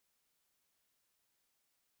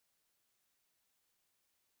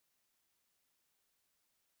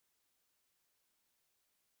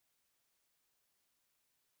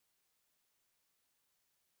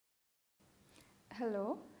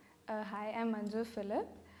Hello, hi, I'm Manju Philip.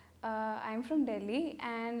 I'm from Delhi,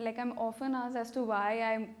 and I'm often asked as to why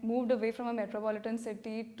I moved away from a metropolitan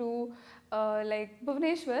city to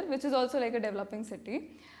Bhubaneswar, which is also like a developing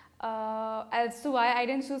city. As to why I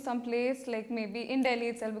didn't choose some place like maybe in Delhi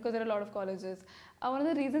itself, because there are a lot of colleges. One of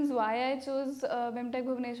the reasons why I chose BIMTech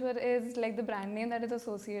Bhubaneswar is like the brand name that is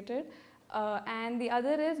associated, and the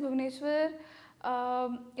other is Bhubaneswar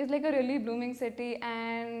is like a really blooming city,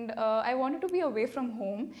 and I wanted to be away from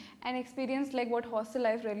home and experience like what hostel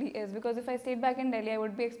life really is, because if I stayed back in Delhi I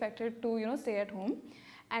would be expected to stay at home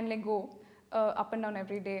and like go up and down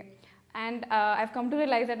every day. And I've come to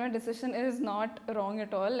realize that my decision is not wrong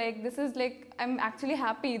at all. Like this is like, I'm actually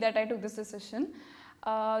happy that I took this decision,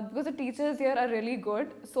 because the teachers here are really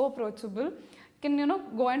good, so approachable. You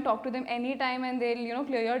can go and talk to them anytime and they'll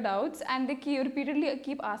clear your doubts, and they repeatedly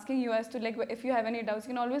keep asking you as to like, if you have any doubts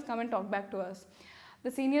you can always come and talk back to us. The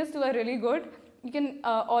seniors too are really good. You can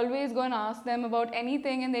always go and ask them about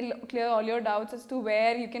anything and they'll clear all your doubts as to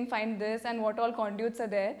where you can find this and what all conduits are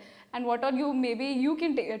there and what all maybe you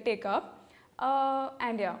can take up,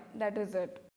 and yeah, that is it.